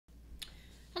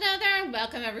there.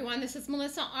 Welcome, everyone. This is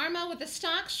Melissa Armo with the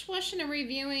Stock Swoosh and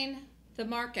reviewing the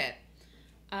market.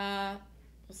 We'll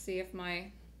see if my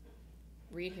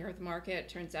read here of the market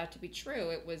turns out to be true.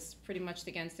 It was pretty much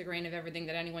against the grain of everything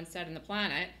that anyone said in the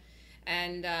planet.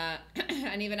 And,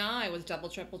 and even I was double,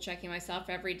 triple checking myself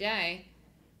every day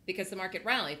because the market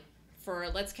rallied for,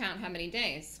 let's count how many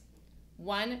days.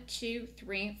 1, 2,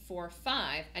 3, 4,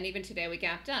 5. And even today we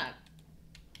gapped up.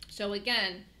 So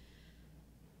again,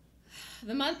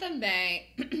 the month of May,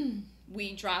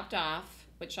 we dropped off,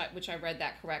 which I read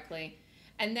that correctly.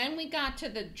 And then we got to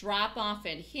the drop off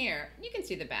in here. You can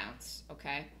see the bounce,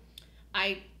 okay?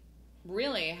 I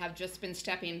really have just been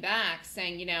stepping back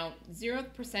saying, you know,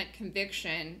 0%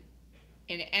 conviction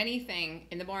in anything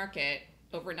in the market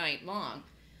overnight long.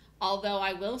 Although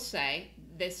I will say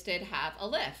this did have a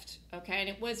lift, okay? And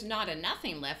it was not a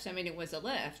nothing lift. I mean, it was a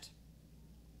lift.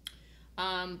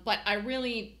 But I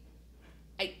really,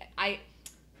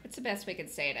 what's the best way I could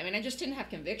say it? I mean, I just didn't have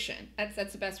conviction.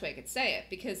 That's the best way I could say it.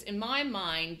 Because in my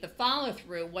mind, the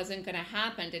follow-through wasn't going to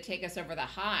happen to take us over the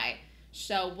high.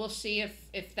 So we'll see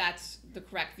if that's the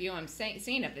correct view I'm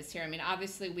seeing of this here. I mean,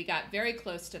 obviously, we got very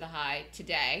close to the high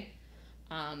today.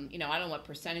 You know, I don't know what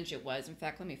percentage it was. In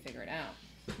fact, let me figure it out.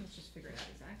 Let's just figure it out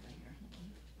exactly here.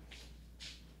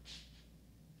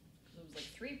 It was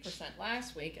like 3%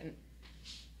 last week, and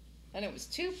then it was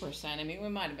 2%. I mean, we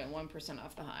might have been 1%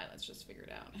 off the high. Let's just figure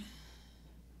it out.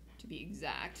 To be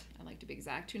exact, I like to be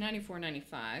exact,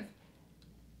 294.95.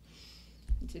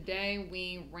 Today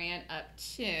we ran up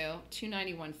to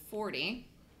 291.40.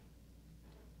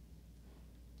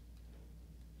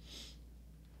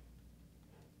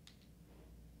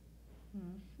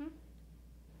 Mm-hmm.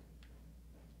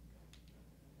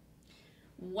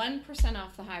 1%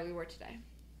 off the high we were today.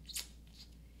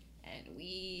 And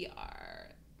we are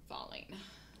falling.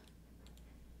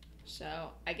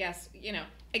 So I guess, you know,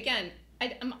 again,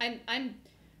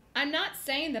 I'm not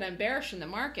saying that I'm bearish in the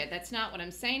market. That's not what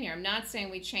I'm saying here. I'm not saying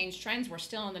we changed trends. We're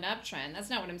still in an uptrend. That's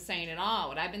not what I'm saying at all.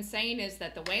 What I've been saying is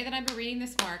that the way that I've been reading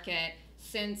this market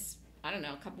since, I don't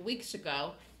know, a couple weeks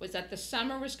ago, was that the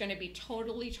summer was going to be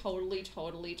totally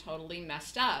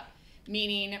messed up.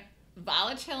 Meaning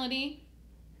volatility,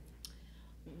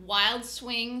 wild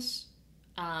swings,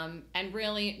 and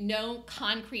really no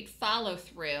concrete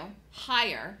follow-through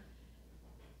higher,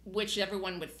 which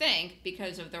everyone would think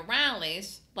because of the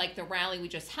rallies, like the rally we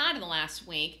just had in the last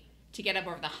week to get up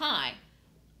over the high.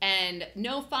 And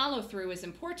no follow-through is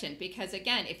important because,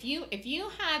 again, if you're an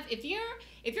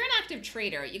active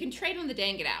trader, you can trade on the day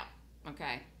and get out.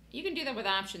 Okay, you can do that with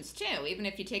options too. Even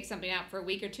if you take something out for a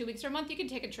week or 2 weeks or a month, you can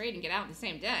take a trade and get out the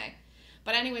same day.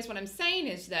 But anyways, what I'm saying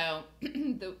is, though,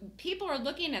 the people are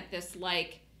looking at this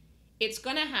like it's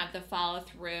going to have the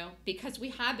follow-through because we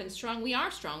have been strong. We are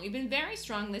strong. We've been very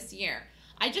strong this year.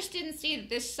 I just didn't see it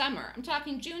this summer. I'm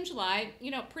talking June, July,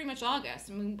 you know, pretty much August.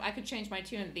 I mean, I could change my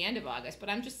tune at the end of August, but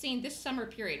I'm just seeing this summer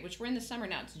period, which we're in the summer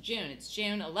now. It's June. It's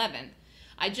June 11th.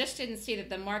 I just didn't see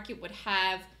that the market would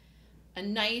have a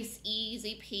nice,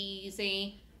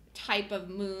 easy-peasy type of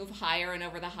move higher and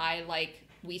over the high like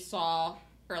we saw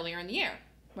earlier in the year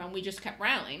when we just kept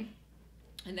rallying.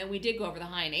 And then we did go over the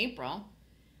high in April.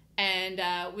 And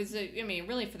I mean,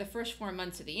 really for the first 4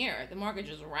 months of the year, the market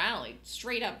just rallied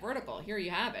straight up vertical. Here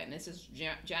you have it. And this is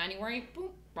January, boom,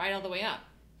 right all the way up.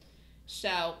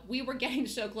 So we were getting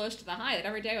so close to the high that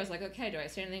every day I was like, okay, do I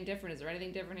see anything different? Is there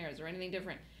anything different here? Is there anything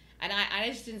different? And I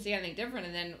just didn't see anything different.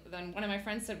 And then one of my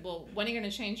friends said, well, when are you going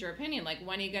to change your opinion? Like,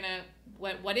 when are you going to,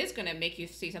 what is going to make you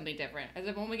see something different? I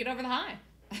said, when we get over the high.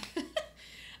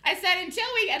 I said,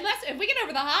 if we get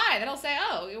over the high, that'll say,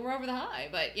 oh, we're over the high.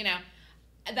 But, you know,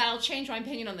 that'll change my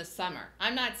opinion on this summer.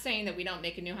 I'm not saying that we don't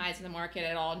make a new highs in the market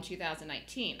at all in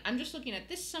 2019. I'm just looking at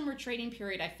this summer trading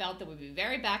period. I felt that would be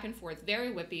very back and forth,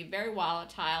 very whippy, very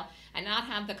volatile, and not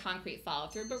have the concrete follow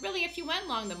through. But really, if you went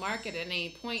long the market at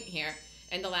any point here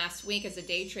in the last week as a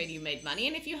day trader, you made money.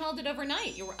 And if you held it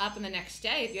overnight, you were up in the next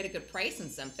day if you had a good price on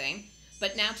something.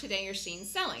 But now today you're seeing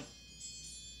selling.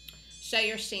 So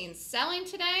you're seeing selling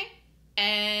today.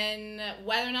 And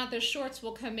whether or not the shorts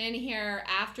will come in here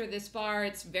after this bar,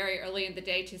 it's very early in the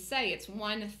day to say. It's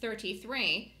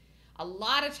 1:33. A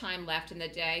lot of time left in the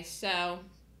day. So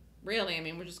really, I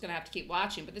mean, we're just going to have to keep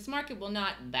watching. But this market will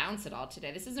not bounce at all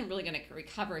today. This isn't really going to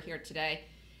recover here today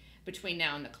between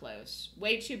now and the close.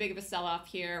 Way too big of a sell-off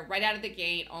here. Right out of the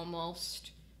gate,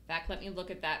 almost. In fact, let me look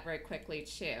at that very quickly,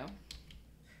 too.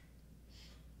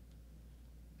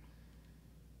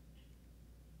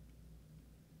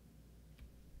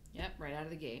 Yep, right out of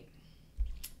the gate.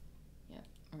 Yep,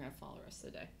 we're going to follow the rest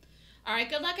of the day. All right,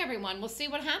 good luck, everyone. We'll see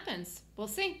what happens. We'll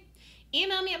see.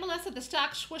 Email me at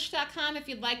melissa@thestockswoosh.com if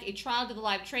you'd like a trial to the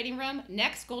live trading room.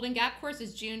 Next Golden Gap course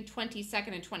is June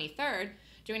 22nd and 23rd.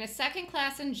 Doing a second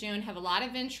class in June. Have a lot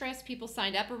of interest. People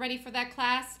signed up already for that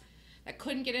class that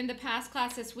couldn't get into past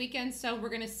class this weekend. So we're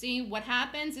going to see what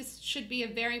happens. This should be a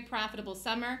very profitable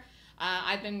summer.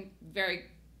 I've been very,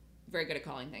 very good at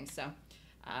calling things. So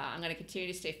I'm going to continue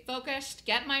to stay focused,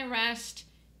 get my rest,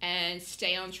 and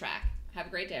stay on track. Have a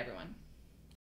great day, everyone.